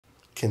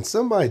Can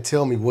somebody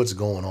tell me what's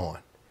going on?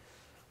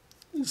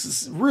 This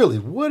is really,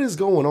 what is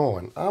going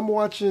on? I'm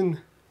watching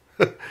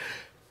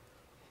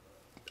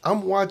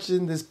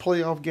this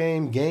playoff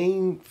game,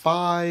 game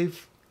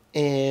 5,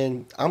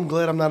 and I'm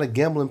glad I'm not a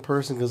gambling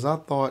person because I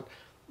thought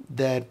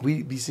that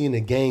we'd be seeing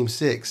a game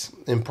 6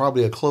 and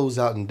probably a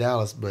closeout in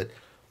Dallas, but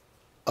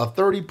a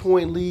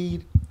 30-point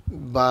lead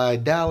by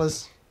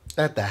Dallas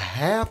at the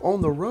half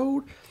on the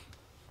road.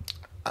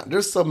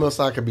 There's something else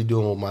I could be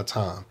doing with my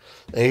time.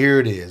 And here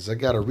it is. I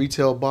got a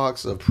retail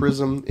box of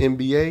Prizm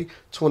NBA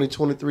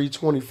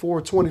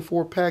 2023-24,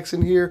 24 packs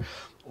in here.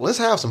 Let's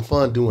have some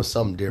fun doing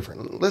something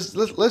different. Let's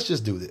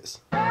just do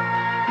this.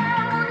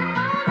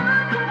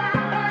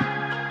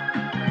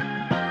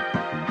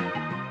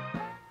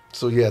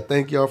 So yeah,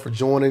 thank y'all for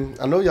joining.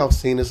 I know y'all have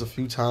seen this a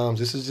few times.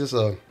 This is just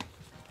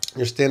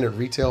your standard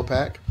retail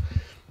pack.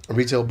 A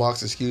retail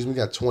box, excuse me.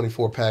 Got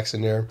 24 packs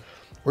in there.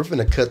 We're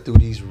finna cut through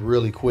these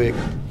really quick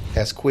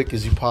as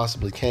you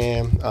possibly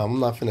can.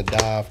 I'm not finna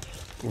dive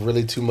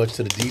really too much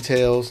to the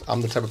details.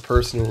 I'm the type of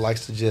person who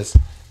likes to just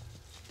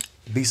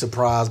be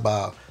surprised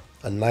by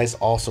a nice,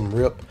 awesome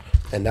rip,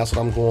 and that's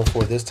what I'm going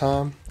for this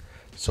time.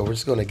 So we're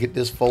just gonna get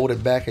this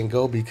folded back and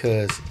go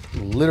because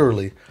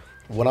literally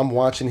what I'm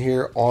watching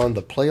here on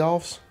the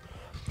playoffs,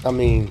 I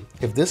mean,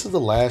 if this is the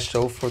last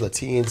show for the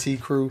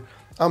TNT crew,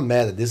 I'm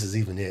mad that this is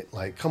even it.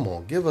 Like, come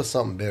on, give us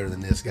something better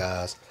than this,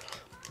 guys.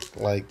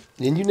 Like,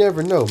 and you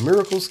never know.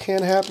 Miracles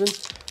can happen.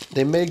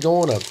 They may go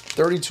on a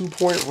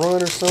 32-point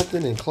run or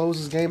something and close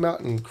this game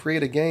out and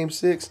create a game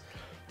 6.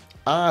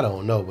 I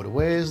don't know. But the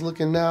way it's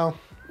looking now,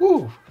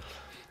 woo.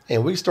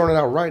 And we started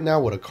out right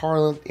now with a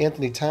Karl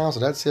Anthony Towns,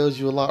 so that tells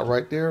you a lot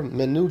right there.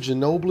 Manu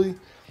Ginobili.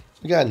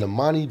 We got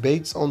Nemani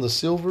Bates on the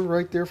silver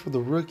right there for the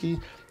rookie.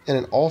 And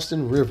an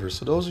Austin Rivers.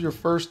 So those are your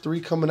first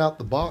 3 coming out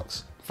the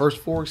box. First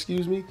 4,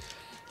 excuse me.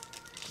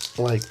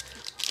 Like,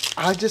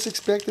 I just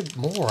expected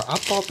more. I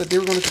thought that they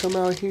were going to come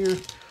out here.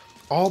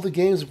 All the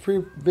games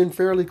have been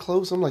fairly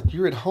close. I'm like,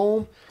 you're at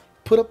home.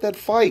 Put up that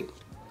fight.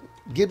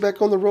 Get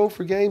back on the road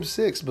for game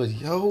 6. But,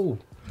 yo,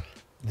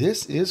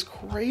 this is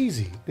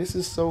crazy. This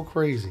is so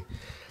crazy.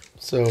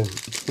 So,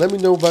 let me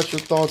know about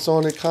your thoughts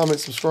on it. Comment,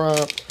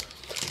 subscribe.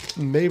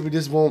 Maybe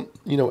this won't,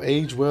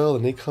 age well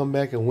and they come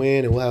back and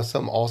win and we'll have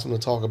something awesome to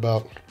talk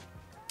about.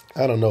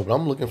 I don't know, but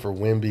I'm looking for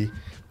Wemby.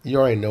 You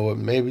already know it.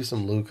 Maybe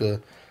some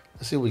Luka.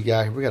 Let's see what we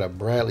got here. We got a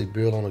Bradley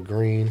Beal on a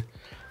green.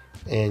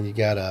 And you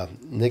got a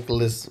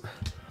Nicholas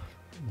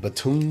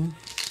Batum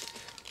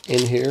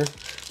in here.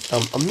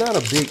 I'm not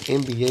a big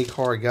NBA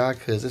card guy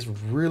because it's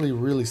really,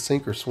 really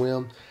sink or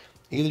swim.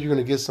 Either you're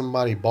going to get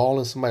somebody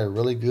balling, somebody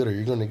really good, or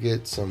you're going to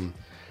get some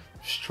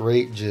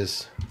straight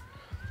just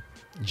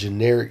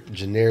generic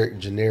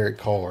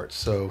cards.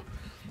 So,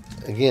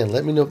 again,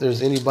 let me know if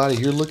there's anybody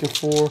you're looking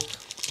for.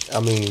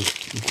 I mean,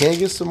 you can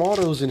get some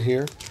autos in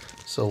here.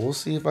 So we'll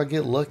see if I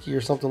get lucky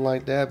or something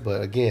like that.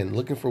 But again,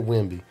 looking for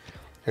Wemby.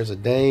 There's a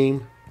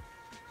Dame,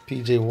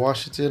 PJ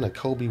Washington, a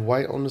Kobe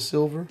White on the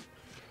silver,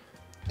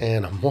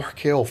 and a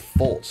Markelle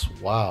Fultz.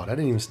 Wow, that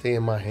didn't even stay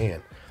in my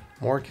hand.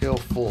 Markelle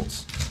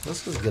Fultz.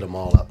 Let's just get them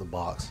all out the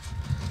box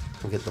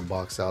and get the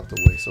box out the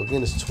way. So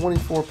again, it's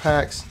 24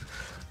 packs.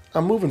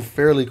 I'm moving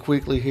fairly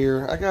quickly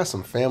here. I got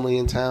some family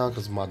in town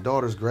because my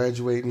daughter's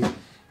graduating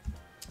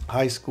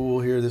high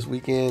school here this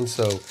weekend.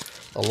 So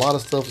a lot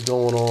of stuff's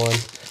going on.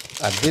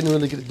 I didn't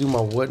really get to do my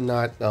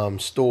whatnot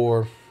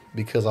store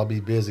because I'll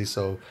be busy.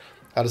 So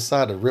I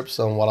decided to rip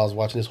some while I was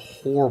watching this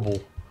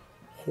horrible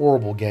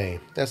game.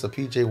 That's a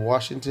PJ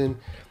Washington.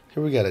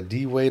 Here we got a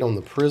D Wade on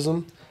the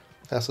Prizm.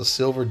 That's a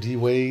silver D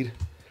Wade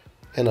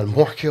and a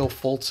Markelle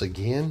Fultz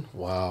again.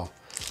 Wow.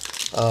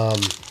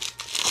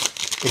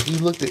 If you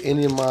looked at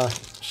any of my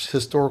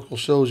historical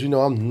shows, you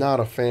know I'm not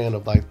a fan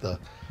of like the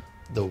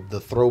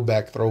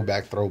throwback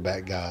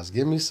guys.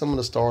 Give me some of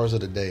the stars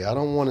of the day. I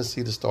don't want to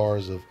see the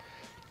stars of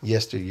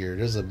yesteryear.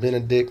 There's a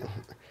Benedict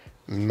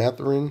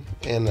Mathurin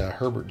and a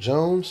Herbert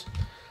Jones.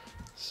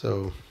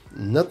 So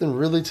nothing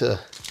really to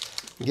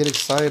get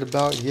excited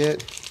about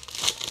yet.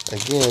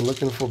 Again,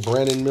 looking for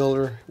Brandon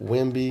Miller,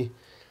 Wemby,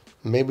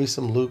 maybe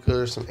some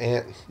Luka or some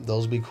Ant.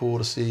 Those would be cool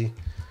to see.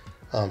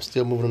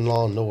 Still moving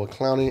along, Noah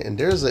Clowney. And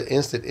there's an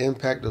instant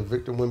impact of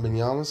Victor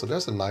Wembanyama, so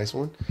that's a nice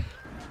one.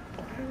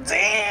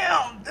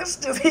 Damn, this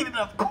just heated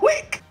up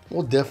quick.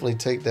 We'll definitely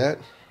take that.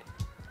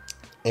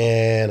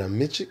 And a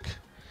Mitchik.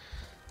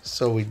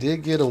 So we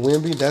did get a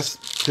Wemby.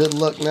 That's good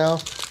luck now.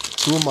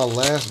 2 of my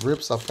last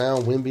rips, I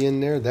found Wemby in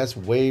there. That's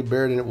way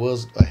better than it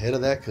was ahead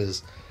of that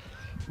because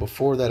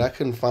before that, I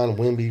couldn't find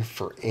Wemby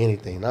for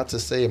anything. Not to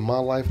say in my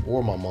life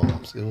or my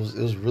mom's. It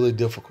was really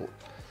difficult.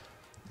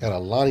 Got a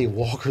Lonnie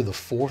Walker the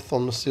 4th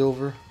on the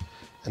silver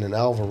and an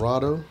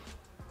Alvarado.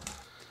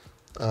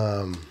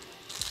 I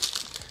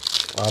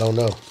don't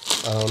know.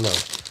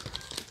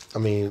 I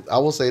mean, I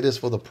will say this,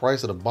 for the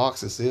price of the box,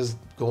 this is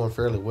going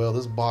fairly well.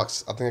 This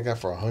box, I think I got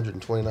for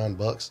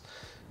 $129.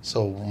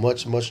 So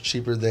much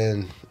cheaper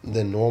than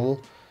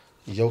normal.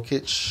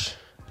 Jokic.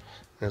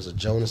 There's a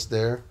Jonas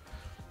there.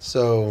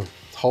 So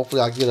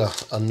hopefully I get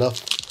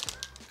enough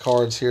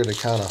cards here to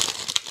kind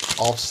of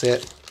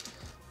offset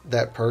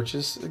that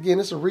purchase. Again,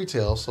 it's a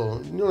retail, so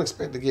you don't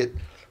expect to get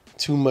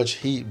too much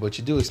heat, but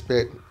you do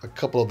expect a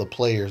couple of the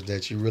players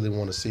that you really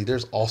want to see.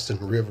 There's Austin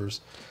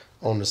Rivers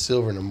on the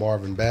silver and the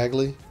Marvin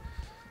Bagley.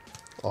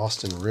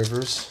 Austin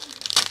Rivers,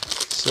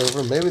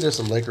 silver. Maybe there's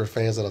some Laker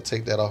fans that'll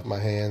take that off my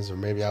hands, or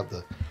maybe I have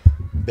to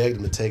beg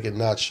them to take it.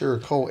 Not sure.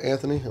 Cole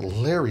Anthony,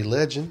 Larry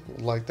Legend,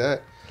 like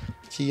that.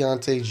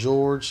 Keontae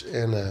George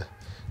and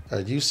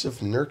Yusuf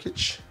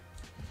Nurkic.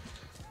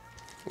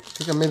 I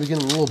think I may be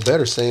getting a little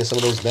better saying some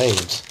of those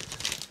names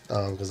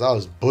because I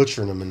was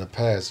butchering them in the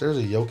past. There's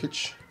a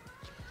Jokic.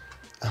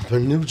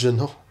 Manu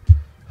Ginobili.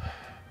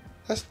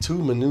 That's 2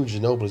 Manu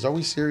Ginobilis. Are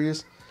we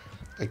serious?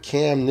 A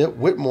Cam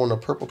Whitmore on a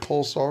purple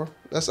pulsar.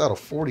 That's out of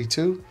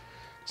 42.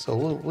 So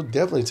we'll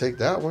definitely take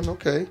that one.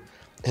 Okay.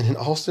 And then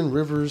Austin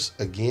Rivers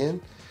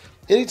again.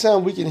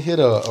 Anytime we can hit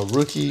a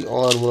rookie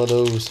on one of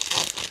those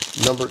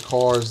numbered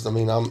cards, I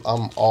mean,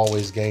 I'm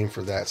always game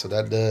for that. So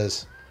that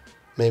does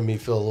make me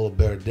feel a little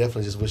better.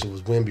 Definitely just wish it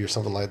was Wemby or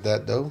something like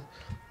that, though.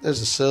 There's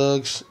the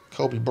Suggs,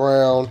 Kobe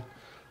Brown.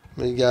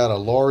 We got a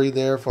Laurie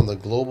there from the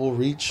Global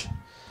Reach.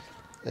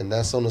 And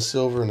that's on the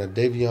silver, and a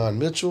Davion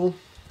Mitchell.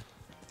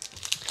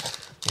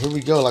 Here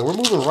we go. Like, we're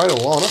moving right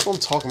along. That's what I'm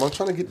talking about. I'm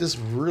trying to get this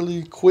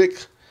really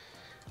quick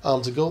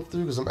to go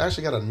through because I'm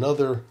actually got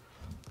another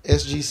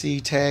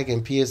SGC tag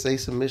and PSA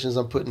submissions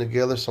I'm putting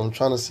together. So I'm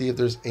trying to see if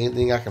there's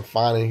anything I can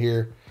find in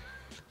here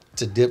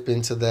to dip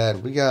into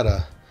that. We got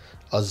a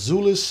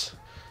Azulis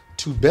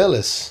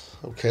Tubelis.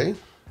 Okay.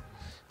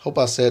 Hope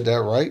I said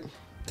that right.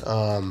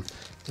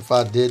 If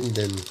I didn't,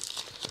 then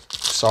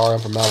sorry,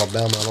 I'm from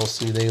Alabama. I don't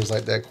see names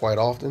like that quite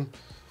often.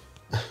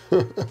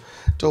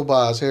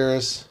 Tobias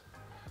Harris,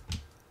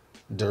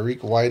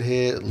 Derek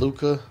Whitehead,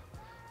 Luca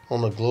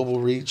on the Global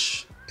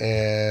Reach,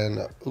 and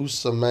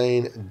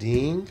Usamain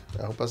Ding.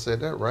 I hope I said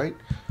that right.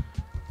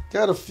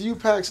 Got a few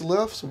packs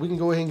left, so we can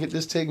go ahead and get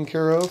this taken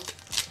care of.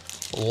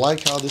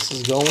 Like how this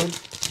is going.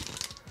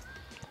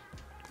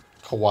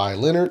 Kawhi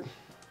Leonard,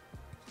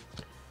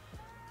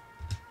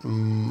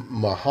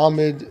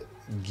 Mohamed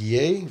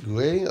Gueye,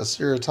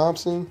 Asira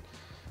Thompson,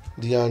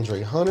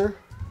 DeAndre Hunter.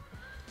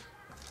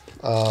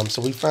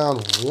 So we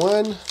found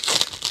one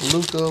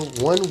Luka,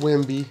 one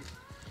Wemby,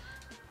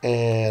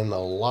 and a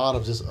lot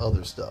of just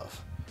other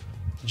stuff.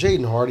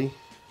 Jaden Hardy.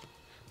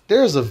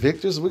 There's a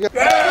Victor. So we got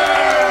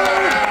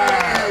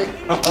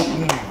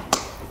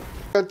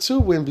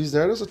 2 Wembys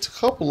there. There's a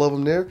couple of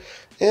them there.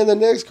 And the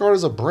next card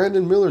is a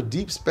Brandon Miller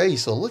Deep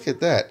Space. So look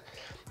at that.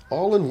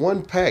 All in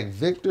one pack.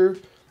 Victor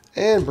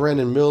and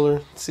Brandon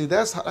Miller. See,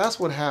 that's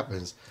what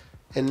happens.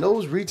 In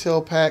those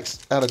retail packs,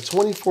 out of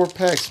 24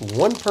 packs,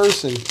 one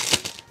person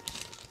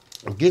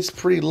gets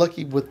pretty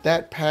lucky with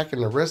that pack,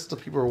 and the rest of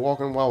the people are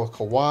walking wild with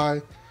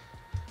Kawhi,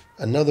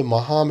 another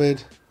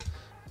Muhammad,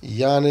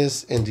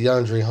 Giannis, and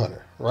DeAndre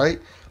Hunter,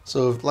 right?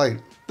 So, if, like,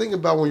 think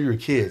about when you were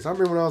kids. I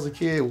remember when I was a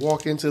kid,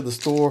 walk into the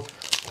store,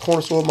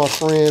 corner store with my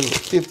friends with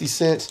 50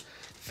 cents.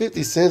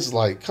 50 cents,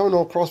 like, coming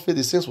across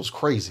 50 cents was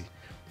crazy.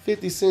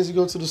 50 cents, you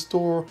go to the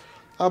store,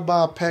 I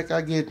buy a pack,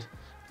 I get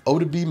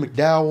Odeby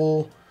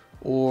McDowell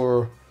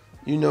or,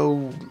 you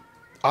know,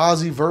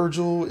 Ozzie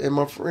Virgil, and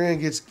my friend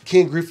gets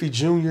Ken Griffey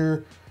Jr.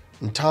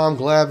 and Tom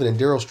Glavine and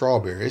Darryl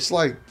Strawberry. It's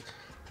like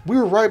we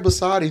were right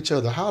beside each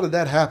other. How did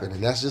that happen?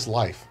 And that's just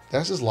life.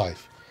 That's just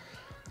life.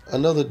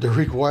 Another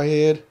Derek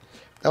Whitehead.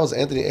 That was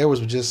Anthony Edwards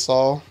we just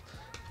saw.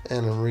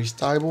 And a Maurice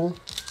Thibault.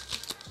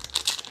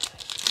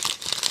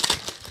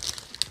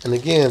 And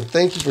again,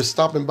 thank you for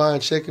stopping by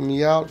and checking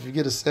me out. If you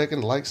get a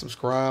second, like,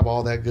 subscribe,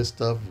 all that good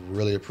stuff.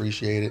 Really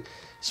appreciate it.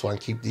 So I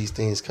can keep these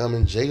things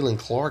coming. Jalen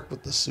Clark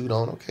with the suit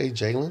on. Okay,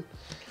 Jalen.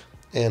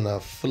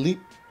 And Philippe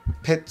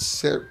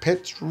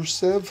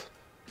Petrusev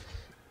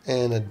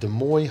and a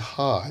Demoy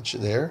Hodge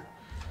there.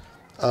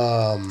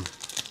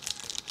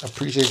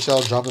 Appreciate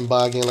y'all dropping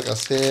by again. Like I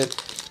said,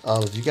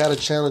 if you got a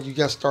channel you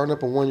got starting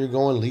up and one you're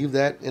going, leave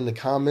that in the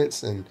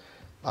comments and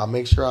I'll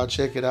make sure I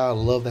check it out. I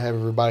love to have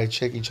everybody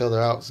check each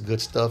other out. It's good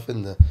stuff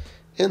in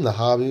the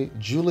hobby.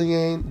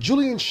 Julian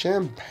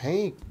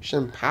Champagne.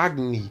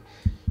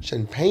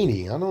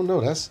 I don't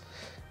know. That's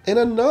and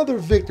another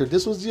Victor.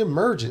 This was the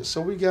Emergent. So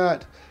we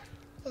got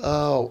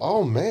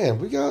oh man,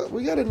 we got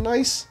a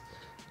nice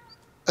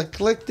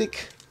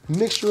eclectic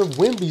mixture of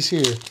Wembys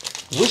here.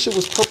 Wish it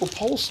was purple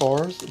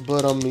pulsars,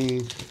 but I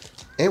mean,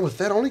 and with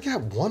that, I only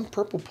got one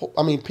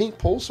pink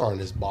pulsar in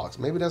this box.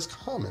 Maybe that's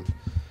common.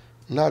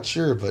 Not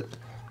sure, but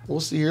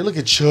we'll see here. Look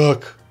at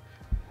Chuck.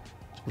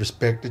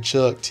 Respect to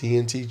Chuck,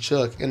 TNT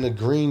Chuck, and the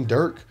green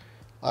Dirk.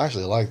 I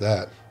actually like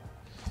that.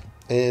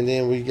 And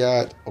then we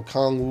got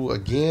Okongwu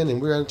again, and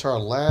we're into our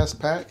last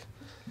pack.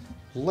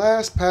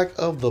 Last pack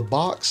of the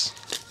box,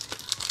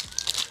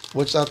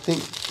 which I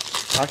think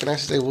I can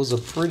actually say was a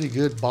pretty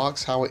good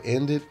box, how it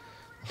ended.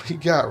 We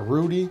got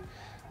Rudy,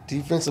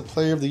 Defensive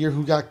Player of the Year,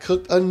 who got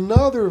cooked.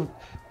 Another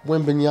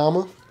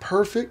Wembanyama,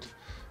 perfect.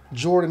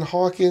 Jordan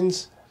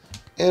Hawkins,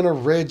 and a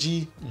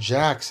Reggie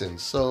Jackson.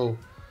 So,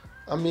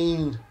 I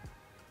mean,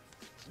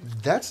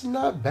 that's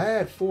not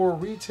bad for a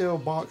retail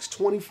box.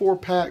 24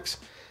 packs.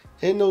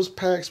 In those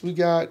packs, we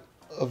got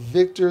a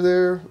Victor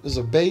there. There's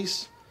a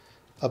base.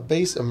 A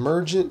base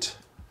emergent.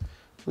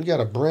 We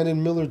got a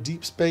Brandon Miller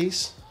deep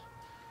space.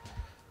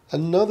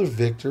 Another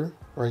Victor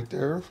right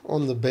there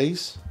on the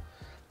base.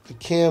 The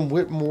Cam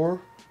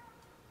Whitmore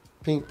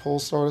pink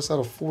Pulsar. That's out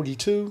of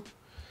 42.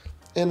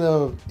 And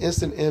a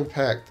instant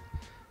impact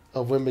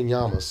of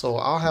Wembenyama. So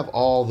I'll have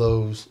all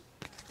those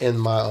in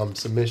my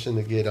submission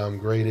to get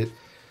graded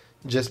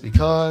just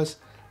because.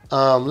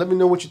 Let me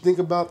know what you think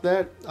about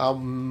that. I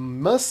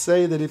must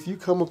say that if you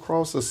come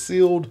across a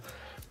sealed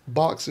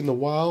box in the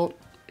wild,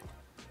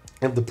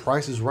 if the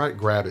price is right,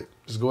 grab it.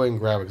 Just go ahead and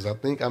grab it because I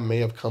think I may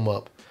have come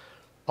up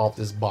off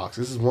this box.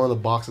 This is one of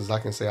the boxes I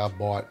can say I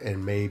bought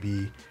and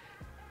maybe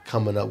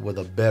coming up with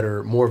a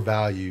better, more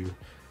value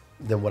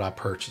than what I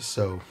purchased.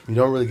 So you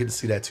don't really get to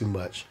see that too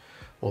much.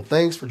 Well,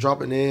 thanks for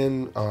dropping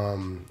in.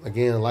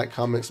 Again, like,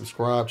 comment,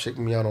 subscribe. Check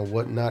me out on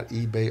Whatnot,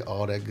 eBay,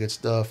 all that good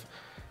stuff.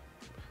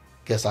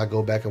 Guess I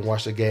go back and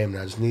watch the game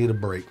and I just needed a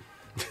break.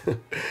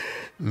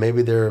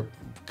 Maybe they're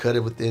cut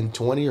it within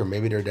 20 or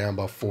maybe they're down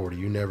by 40.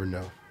 You never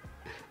know.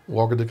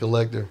 Walker the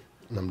Collector,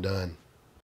 and I'm done.